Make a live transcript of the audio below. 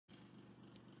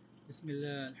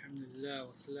Bismillah, Alhamdulillah,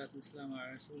 wassalatu wassalamu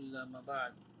ala Rasulullah, ma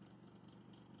ba'd.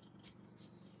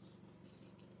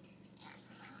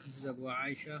 This is Abu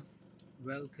Aisha.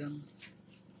 Welcome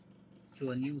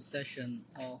to a new session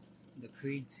of the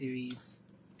Creed series,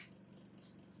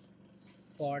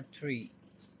 part 3.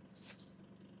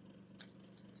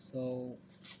 So,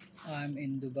 I'm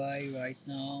in Dubai right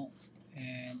now,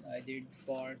 and I did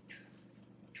part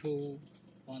 2,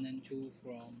 1 and 2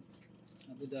 from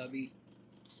Abu Dhabi.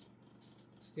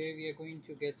 Today we are going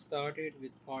to get started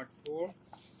with part 4.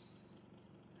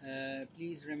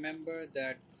 Please remember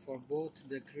that for both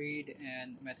the creed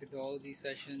and methodology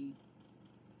session,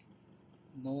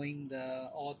 knowing the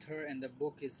author and the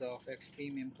book is of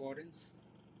extreme importance,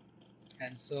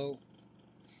 and so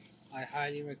I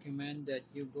highly recommend that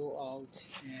you go out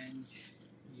and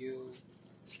you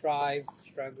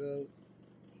struggle,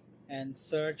 and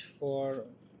search for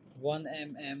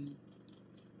 1mm.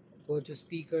 Go to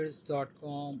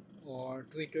speakers.com or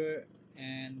Twitter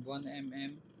and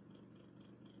 1mm.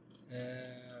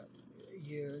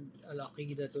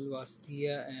 Al-Aqidatul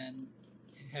Wasitiyya, and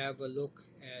have a look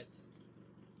at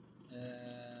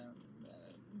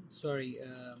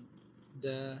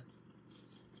the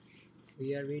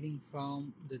we are reading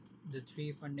from the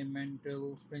three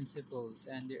fundamental principles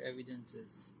and their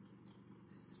evidences.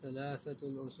 ثلاثة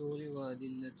الأصول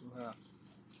وأدلتها.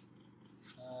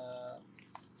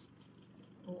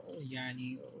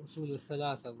 يعني أصول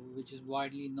الثلاثة, which is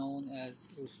widely known as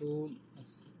أصول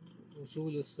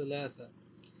الثلاثة,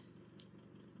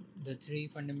 the three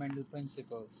fundamental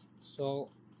principles. So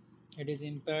it is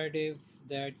imperative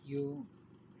that you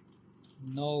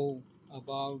know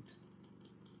about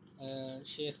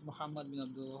Sheikh Muhammad bin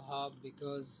Abdul Wahab,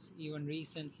 because even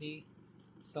recently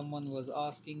someone was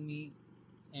asking me,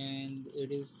 and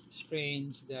it is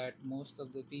strange that most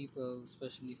of the people,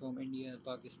 especially from India and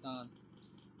Pakistan,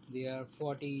 they are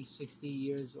 40, 60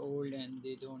 years old and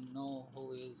they don't know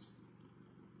who is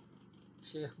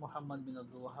Sheikh Muhammad bin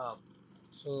Abdul Wahab.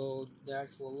 So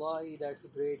that's wallahi, that's a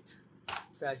great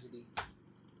tragedy.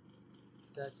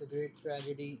 That's a great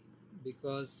tragedy,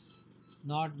 because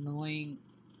not knowing,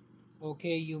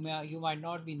 okay, you might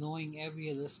not be knowing every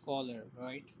other scholar,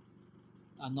 right?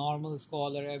 A normal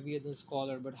scholar, every other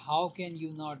scholar, but how can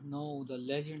you not know the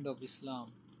legend of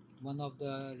Islam, one of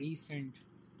the recent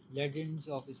legends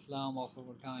of Islam of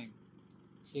our time,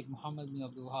 Sheikh Muhammad bin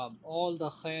Abdul Wahab? All the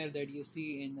khair that you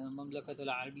see in Mamlakat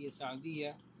al-Arabiya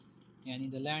Saudiya, and in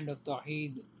the land of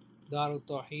Tawheed, Darul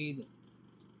Tawheed,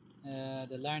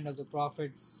 the land of the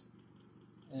prophets,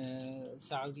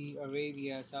 Saudi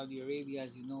Arabia, as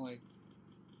you know it,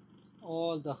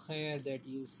 all the khair that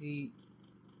you see,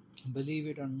 believe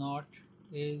it or not,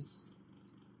 is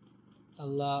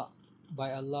Allah.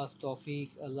 By Allah's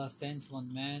tawfiq, Allah sent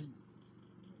one man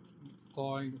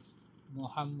called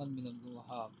Muhammad bin Abdul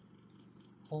Wahab,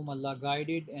 whom Allah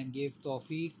guided and gave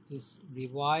tawfiq to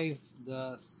revive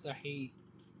the Sahih,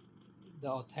 the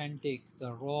authentic,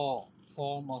 the raw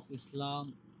form of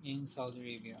Islam in Saudi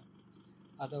Arabia.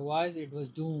 Otherwise it was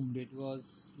doomed. It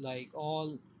was like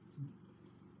all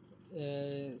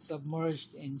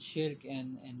submerged in shirk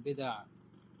and bid'ah.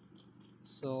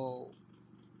 So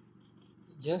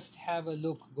just have a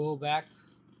look, go back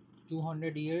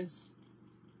 200 years,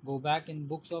 go back in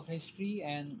books of history,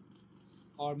 and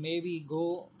or maybe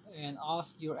go and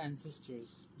ask your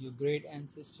ancestors, your great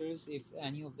ancestors, if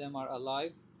any of them are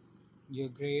alive, your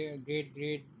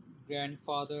great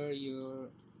grandfather, your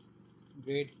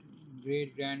great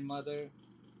grandmother,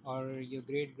 or your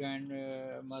great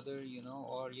grandmother,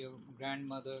 or your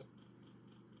grandmother.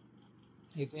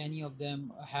 If any of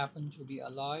them happen to be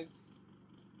alive,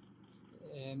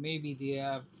 maybe they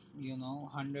have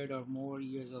 100 or more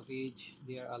years of age,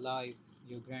 they are alive,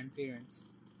 your grandparents.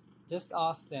 Just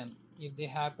ask them, if they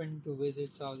happen to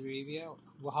visit Saudi Arabia,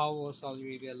 how was Saudi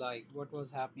Arabia like, what was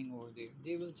happening over there,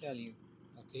 they will tell you.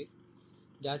 Okay,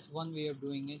 that's one way of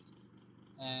doing it.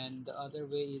 And the other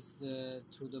way is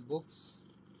through the books,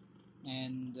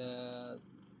 and the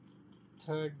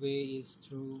third way is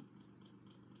through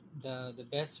the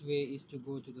best way is to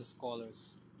go to the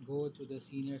scholars, go to the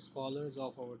senior scholars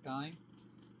of our time,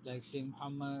 like Sheikh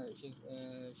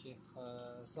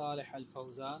Salih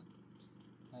Al-Fawzan,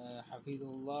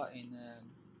 Hafizullah, in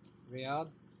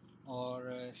Riyadh,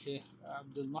 or Sheikh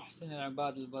Abdul Muhsin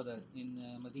Al-Abad Al-Badr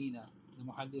in Medina, the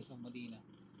Muhaddis of Medina.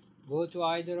 Go to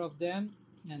either of them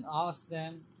and ask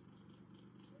them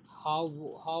how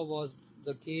was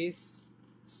the case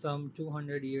some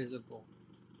 200 years ago,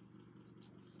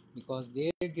 because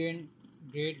their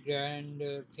great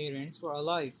grandparents were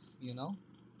alive.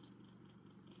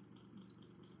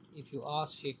 If you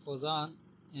ask Sheikh Fawzan,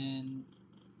 and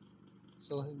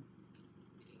So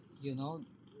you know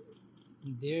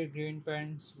their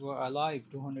grandparents were alive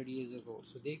 200 years ago,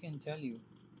 so they can tell you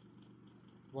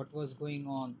what was going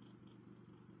on.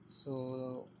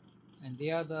 So, and they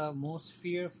are the most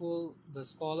fearful, the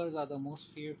scholars are the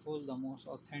most fearful, the most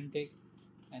authentic,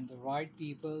 and the right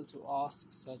people to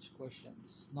ask such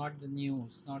questions. Not the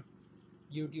news, not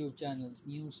YouTube channels,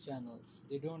 news channels.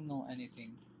 They don't know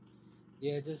anything. They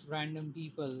are just random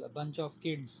people, a bunch of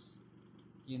kids,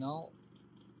 you know,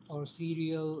 or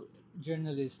serial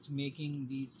journalists making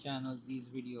these channels, these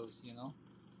videos,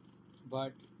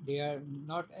 But they are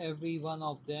not every one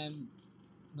of them,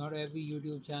 not every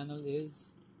YouTube channel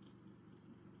is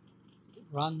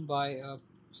run by a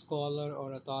scholar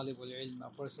or a talibul ilm, a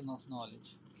person of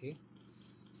knowledge. Okay,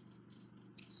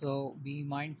 so be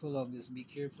mindful of this, be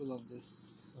careful of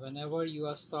this. Whenever you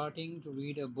are starting to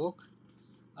read a book,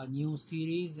 a new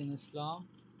series in Islam,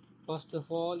 first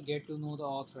of all, get to know the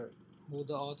author, who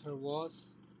the author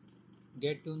was.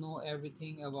 Get to know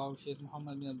everything about Sheikh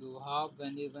Muhammad bin Abdul Wahab.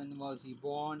 When was he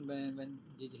born? When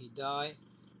did he die?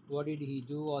 What did he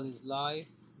do all his life?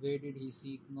 Where did he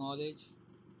seek knowledge?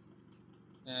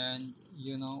 And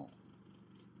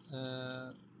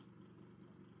uh,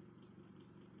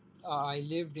 I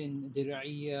lived in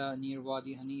Diraiya near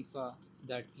Wadi Hanifa,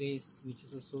 that place which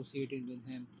is associated with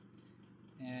him.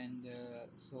 And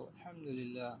so,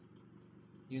 Alhamdulillah,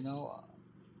 you know,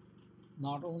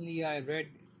 not only I read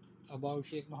about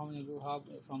Sheikh Muhammad Abdul Wahab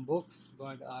from books,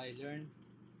 but I learned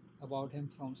about him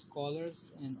from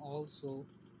scholars, and also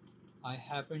I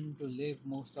happened to live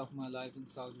most of my life in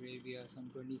Saudi Arabia, some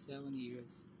 27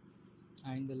 years.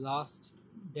 And in the last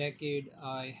decade,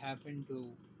 I happened to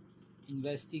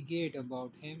investigate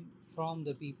about him from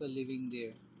the people living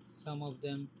there, some of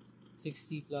them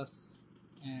 60 plus,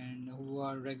 and who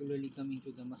are regularly coming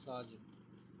to the masajid.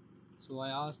 So I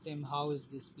asked him, how is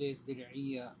this place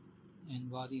Dir'iyah and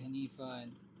Wadi Hanifa,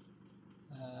 and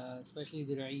especially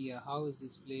Dir'iyah, how is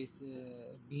this place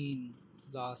been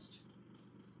last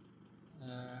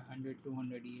 100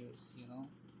 200 years,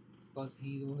 because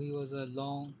he was a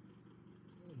long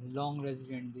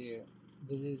resident there,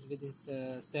 with his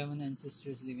seven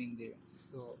ancestors living there.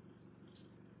 So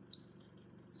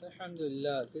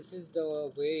Alhamdulillah, this is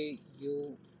the way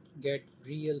you get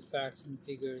real facts and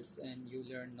figures, and you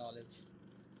learn knowledge,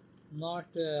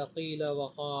 not qila wa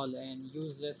qal and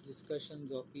useless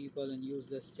discussions of people and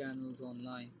useless channels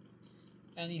online.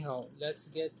 Anyhow, let's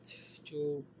get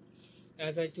to,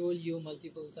 as I told you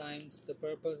multiple times, the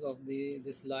purpose of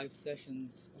this live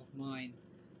sessions of mine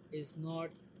is not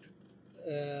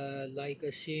like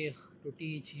a sheikh to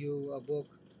teach you a book,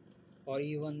 or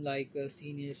even like a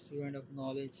senior student of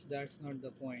knowledge. That's not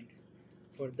the point.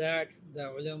 For that, the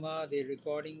ulama, their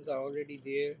recordings are already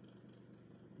there,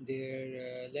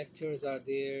 their lectures are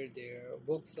there, their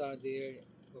books are there.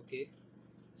 Okay,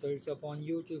 so it's upon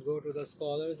you to go to the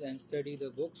scholars and study the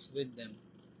books with them.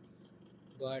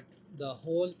 But the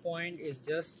whole point is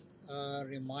just a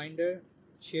reminder,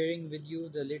 sharing with you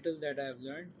the little that I've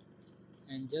learned,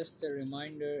 and just a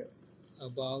reminder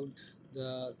about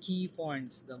the key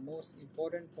points, the most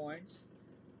important points,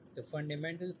 the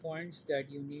fundamental points that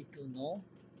you need to know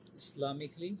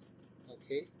Islamically.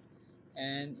 Okay,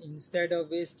 and instead of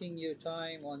wasting your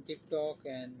time on TikTok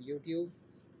and YouTube,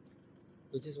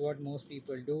 which is what most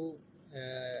people do,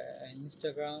 and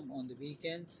Instagram on the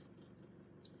weekends,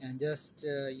 and just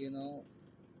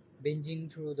binging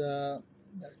through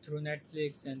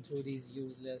Netflix and through these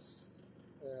useless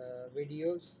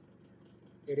videos.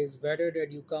 It is better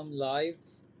that you come live,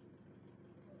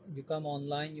 you come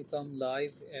online, you come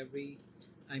live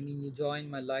you join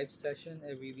my live session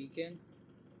every weekend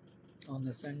on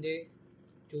a Sunday,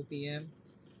 2 p.m.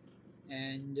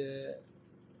 And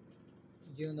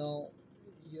you know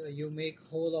you make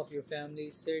whole of your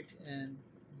family sit and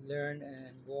learn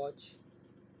and watch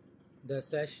the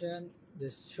session,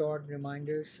 this short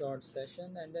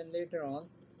session, and then later on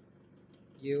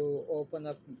you open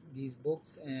up these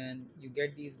books, and you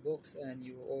get these books, and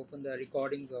you open the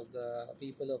recordings of the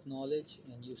people of knowledge,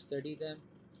 and you study them,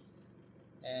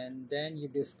 and then you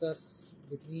discuss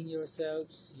between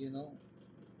yourselves.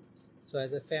 So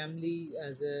as a family,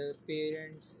 as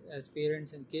parents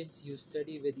and kids, you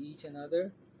study with each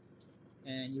another,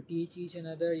 and you teach each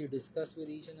another, you discuss with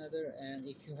each another, and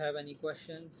if you have any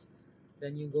questions,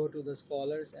 then you go to the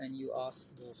scholars and you ask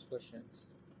those questions.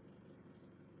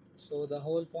 So the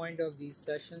whole point of these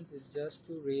sessions is just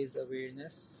to raise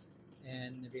awareness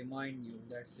and remind you,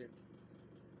 that's it.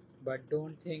 But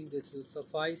don't think this will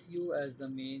suffice you as the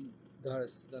main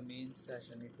the main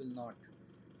session. It will not,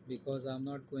 because I'm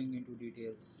not going into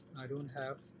details. I don't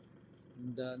have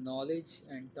the knowledge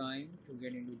and time to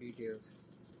get into details.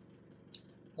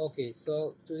 Okay,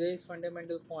 so today's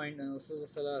fundamental point in Usul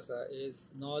Salasa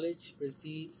is knowledge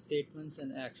precedes statements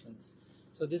and actions.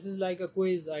 So this is like a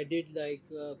quiz I did like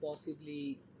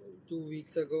possibly 2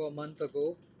 weeks ago, a month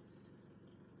ago,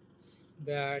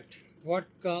 that what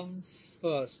comes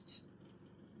first?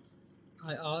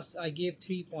 I gave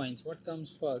 3 points. What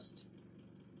comes first?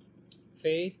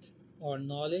 Faith or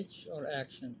knowledge or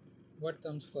action? What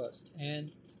comes first?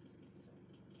 And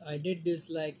I did this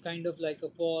like kind of like a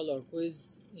poll or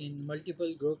quiz in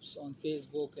multiple groups on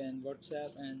Facebook and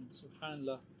WhatsApp, and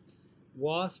subhanallah,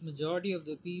 vast majority of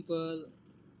the people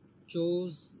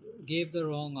chose gave the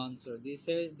wrong answer. They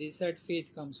said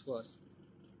faith comes first,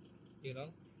 you know.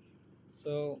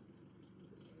 So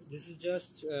this is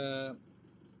just an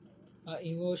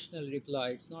emotional reply.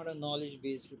 It's not a knowledge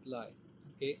based reply.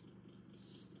 Okay.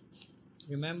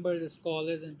 Remember, the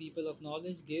scholars and people of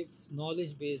knowledge give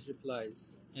knowledge based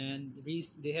replies, and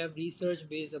they have research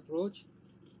based approach,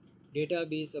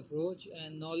 database approach,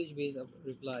 and knowledge based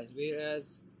replies,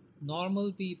 whereas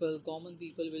normal people, common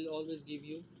people, will always give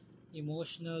you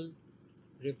emotional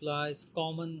replies,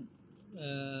 common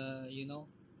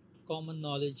common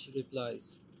knowledge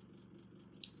replies,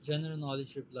 general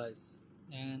knowledge replies.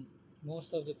 And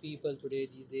most of the people today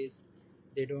these days,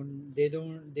 they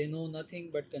know nothing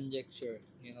but conjecture,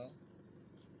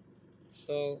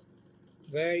 so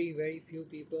very few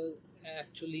people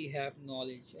actually have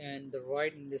knowledge and the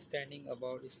right understanding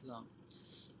about Islam.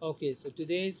 Okay, so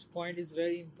today's point is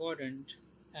very important.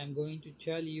 I'm going to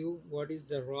tell you what is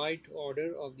the right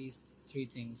order of these three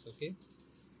things. Okay,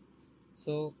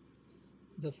 so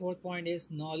the fourth point is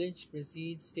knowledge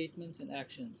precedes statements and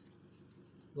actions.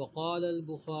 وقال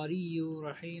البخاري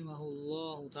رحمه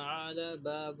الله تعالى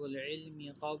باب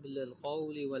العلم قبل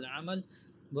القول والعمل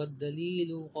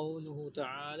والدليل قوله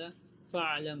تعالى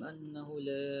فاعلم أنه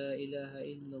لا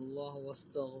إله إلا الله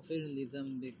واستغفر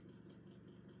لذنبك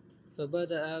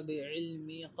فبدأ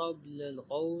بعلم قبل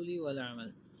القول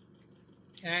والعمل.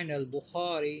 And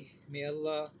Al-Bukhari, may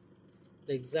Allah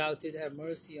the Exalted have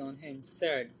mercy on him,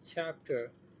 said,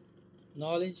 chapter,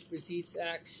 knowledge precedes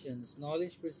actions.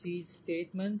 Knowledge precedes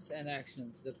statements and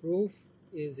actions. The proof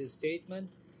is his statement.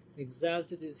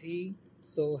 Exalted is he,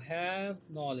 so have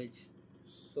knowledge.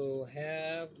 So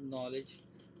have knowledge,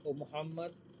 O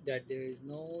Muhammad, that there is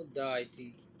no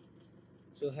deity.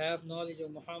 So have knowledge, O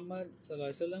Muhammad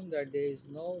ﷺ, that there is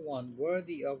no one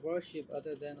worthy of worship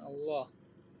other than Allah,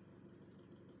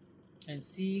 and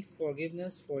seek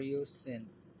forgiveness for your sin.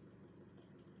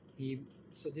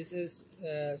 So this is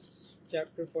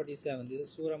chapter 47. This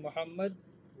is Surah Muhammad,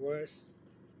 verse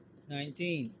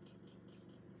 19.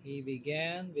 He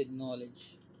began with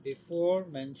knowledge before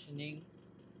mentioning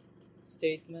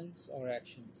statements or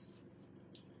actions.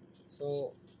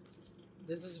 So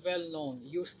this is well known.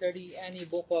 You study any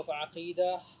book of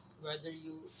Aqidah, whether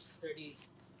you study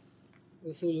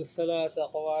Usul al-Thalatha,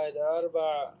 Qawaid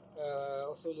al-Arba',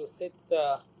 Usul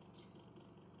al-Sitta,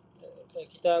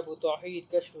 كتاب التوحيد,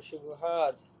 كشف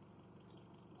الشبهات,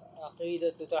 عقيدة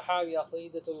تحاوي,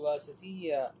 عقيدة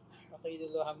الواسطية, عقيدة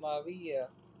الهماوية,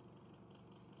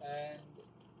 and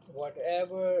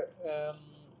whatever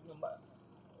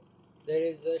there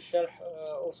is a Sharh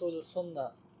Usul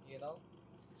al-Sunnah,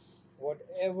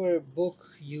 whatever book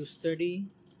you study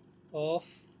of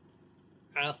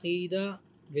Aqidah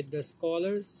with the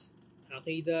scholars.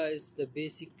 Aqidah is the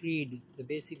basic creed, the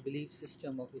basic belief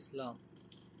system of Islam.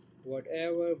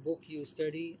 Whatever book you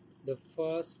study, the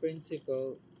first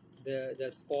principle the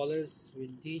scholars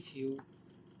will teach you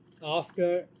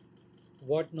after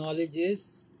what knowledge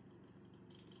is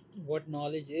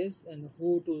and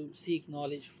who to seek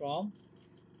knowledge from.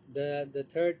 The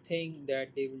third thing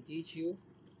that they will teach you,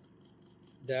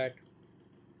 that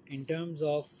in terms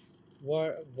of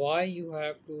why you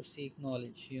have to seek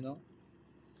knowledge,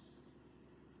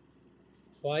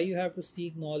 why you have to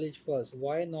seek knowledge first,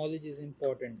 why knowledge is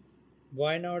important,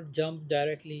 why not jump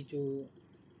directly to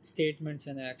statements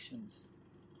and actions.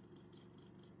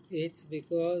 It's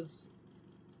because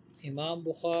Imam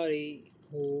Bukhari,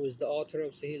 who is the author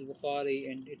of Sahih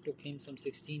Bukhari, and it took him some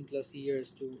 16 plus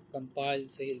years to compile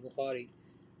Sahih Bukhari,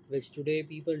 which today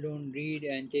people don't read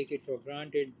and take it for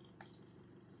granted,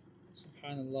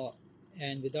 subhanallah.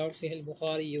 And without Sahih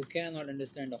Bukhari you cannot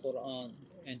understand the Quran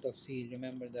and tafsir,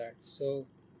 remember that. So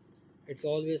it's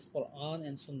always Quran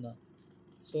and Sunnah.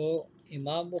 So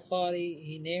Imam Bukhari,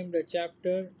 he named a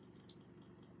chapter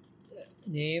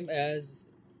name as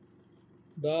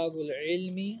Babul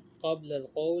Ilmi Qabla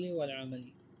al-Qawli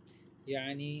wal-Amali,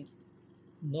 yani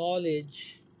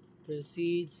knowledge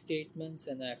precedes statements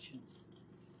and actions.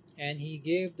 And he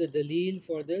gave the dalil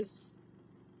for this,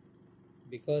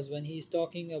 because when he's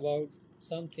talking about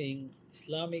something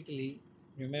Islamically,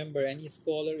 remember, any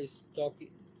scholar is talking,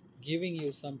 giving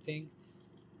you something,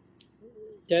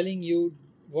 telling you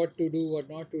what to do, what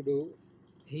not to do,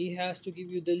 he has to give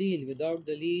you dalil. Without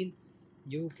dalil,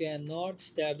 you cannot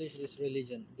establish this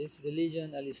religion. This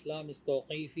religion, al-Islam, is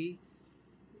tawqifi.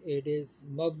 It is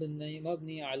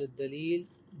mabni ala dalil.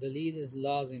 Dalil is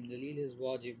lazim. Dalil is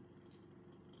wajib.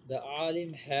 The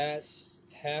alim have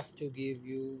to give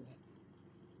you.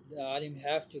 The alim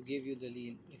have to give you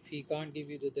dalil. If he can't give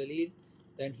you the dalil,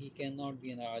 then he cannot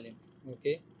be an alim.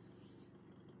 Okay,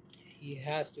 he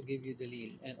has to give you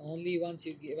dalil, and only once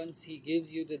he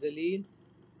gives you the dalil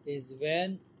is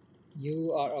when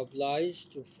you are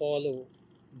obliged to follow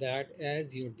that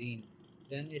as your deen.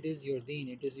 Then it is your deen,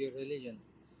 it is your religion,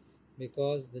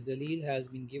 because the dalil has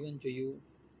been given to you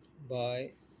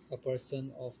by a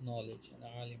person of knowledge, an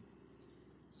alim.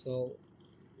 So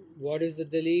what is the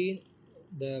dalil?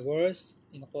 The verse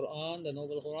in Quran, the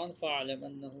noble Quran, فَاعْلَمْ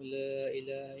أَنَّهُ لَا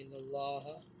إِلَهَ إِلَّا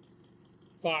اللَّهَ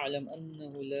فَاعْلَمْ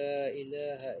أَنَّهُ لَا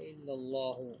إِلَهَ إِلَّا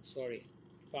اللَّهُ. Sorry,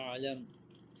 فَاعْلَمْ.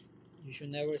 You should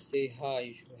never say ha,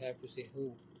 you should have to say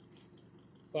who.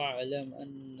 فَاعْلَمْ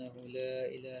أَنَّهُ لَا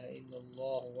إِلَهَ إِلَّا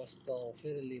اللَّهُ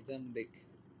وَاسْتَغْفِرْ لِذَنْبِكَ.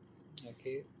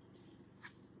 Okay,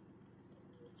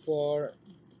 for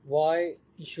why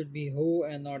it should be who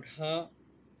and not ha,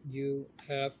 you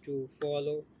have to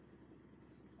follow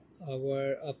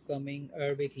our upcoming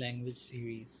Arabic language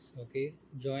series. Okay,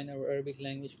 join our Arabic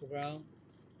language program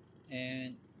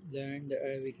and learn the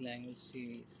Arabic language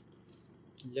series.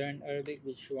 Learn Arabic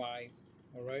with Shuaib.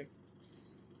 Alright,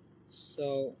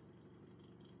 so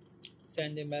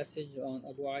send a message on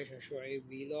Abu Aisha Shuaib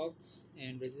Vlogs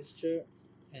and register,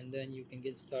 and then you can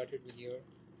get started with your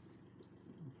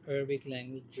Arabic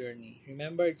language journey.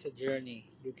 Remember, it's a journey.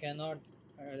 You cannot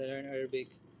learn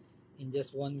Arabic in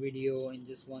just one video, in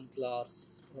just one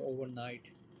class, or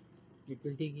overnight. It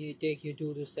will take you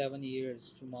 2 to 7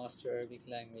 years to master Arabic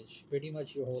language, pretty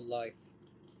much your whole life.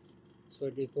 So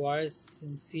it requires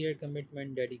sincere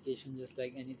commitment, dedication, just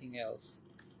like anything else.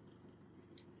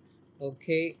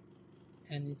 Okay,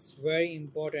 and it's very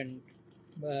important.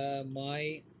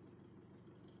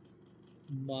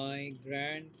 My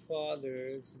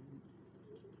grandfather's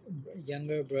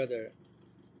younger brother,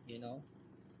 you know,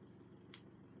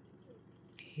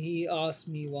 he asked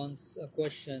me once a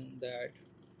question that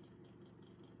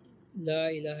La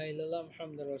ilaha illallah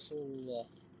Muhammad Rasulullah.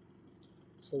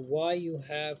 So why you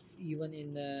have even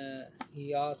in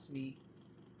he asked me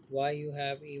why you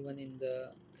have even in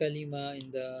the kalima,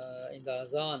 in the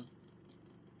azan,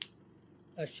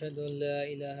 Ashhadu an la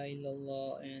ilaha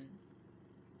illallah, and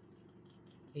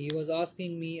he was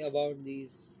asking me about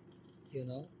these, you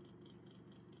know,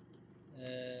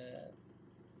 uh,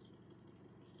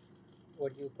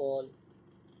 what you call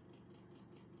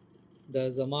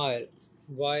the zamair,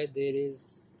 why there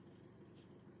is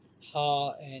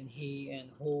ha and he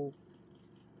and who,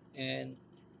 and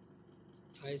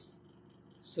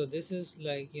so this is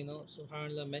like, you know,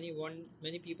 subhanallah,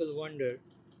 many people wonder,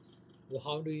 well,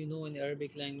 how do you know in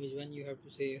Arabic language when you have to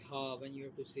say ha, when you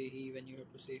have to say he, when you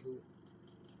have to say who?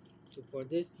 So for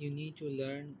this you need to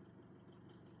learn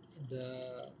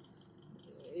the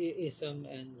ism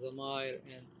and zamair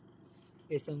and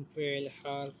ism fi'l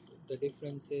harf, the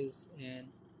differences,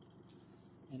 and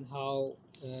how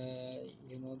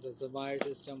you know, the zamair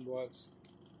system works,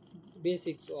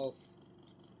 basics of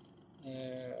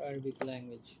Arabic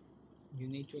language. You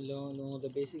need to know the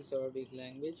basics of Arabic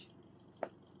language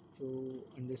to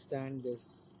understand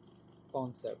this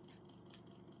concept.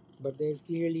 But there is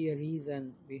clearly a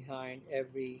reason behind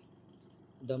every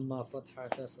Dhamma, Fatha,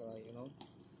 Kasra, you know.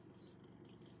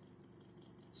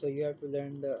 So you have to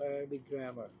learn the Arabic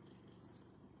grammar.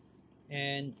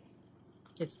 And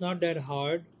it's not that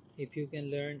hard. If you can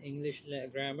learn English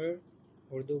grammar,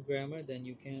 Urdu grammar, then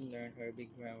you can learn Arabic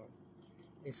grammar.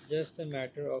 It's just a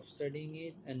matter of studying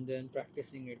it and then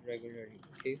practicing it regularly.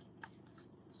 Okay,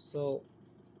 so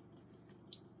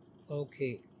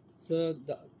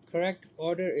the correct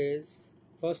order is,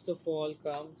 first of all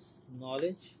comes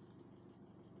knowledge,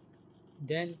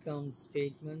 then comes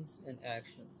statements and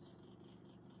actions.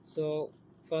 So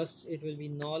first it will be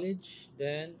knowledge,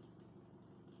 then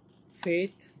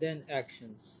faith, then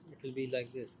actions. It will be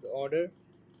like this, the order: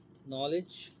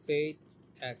 knowledge, faith,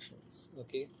 actions.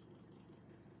 Okay,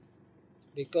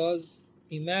 because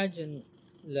imagine,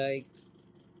 like,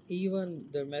 even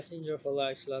the messenger of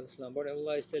Allah, what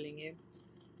Allah is telling him,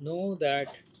 know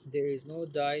that there is no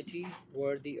deity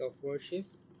worthy of worship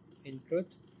in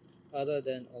truth other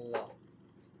than Allah.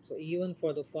 So even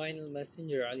for the final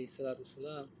messenger alayhi salatu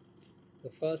salam, the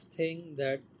first thing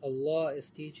that Allah is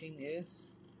teaching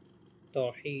is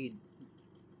Tawheed,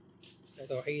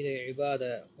 Tawheed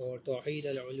al-Ibadah or Tawheed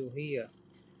al-Uluhiyya.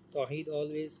 Tawheed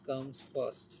always comes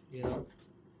first,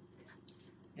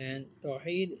 and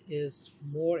Tawheed is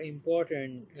more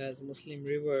important as Muslim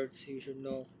reverts. You should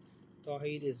know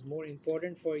Tawheed is more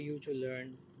important for you to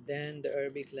learn than the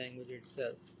Arabic language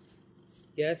itself.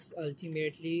 Yes,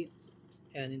 ultimately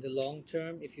and in the long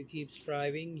term, if you keep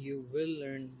striving, you will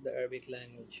learn the Arabic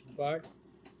language. But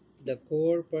the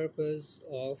core purpose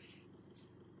of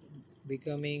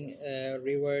becoming a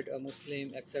revert, a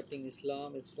Muslim, accepting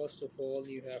Islam is first of all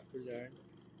you have to learn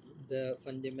the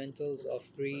fundamentals of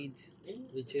creed,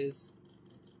 which is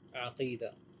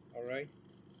Aqidah. All right,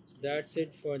 so that's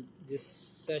it for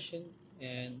this session,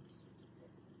 and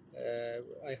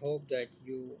I hope that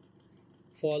you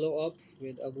follow up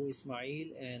with Abu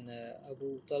Ismail and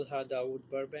Abu Talha Dawood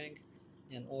Burbank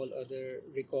and all other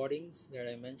recordings that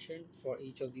I mentioned for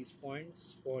each of these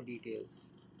points for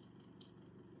details.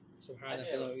 سبحانك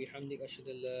اللهم وبحمدك أشهد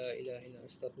أن لا إله إلا أنت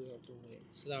أستغفرك وأتوب إليك.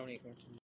 السلام عليكم ورحمة الله.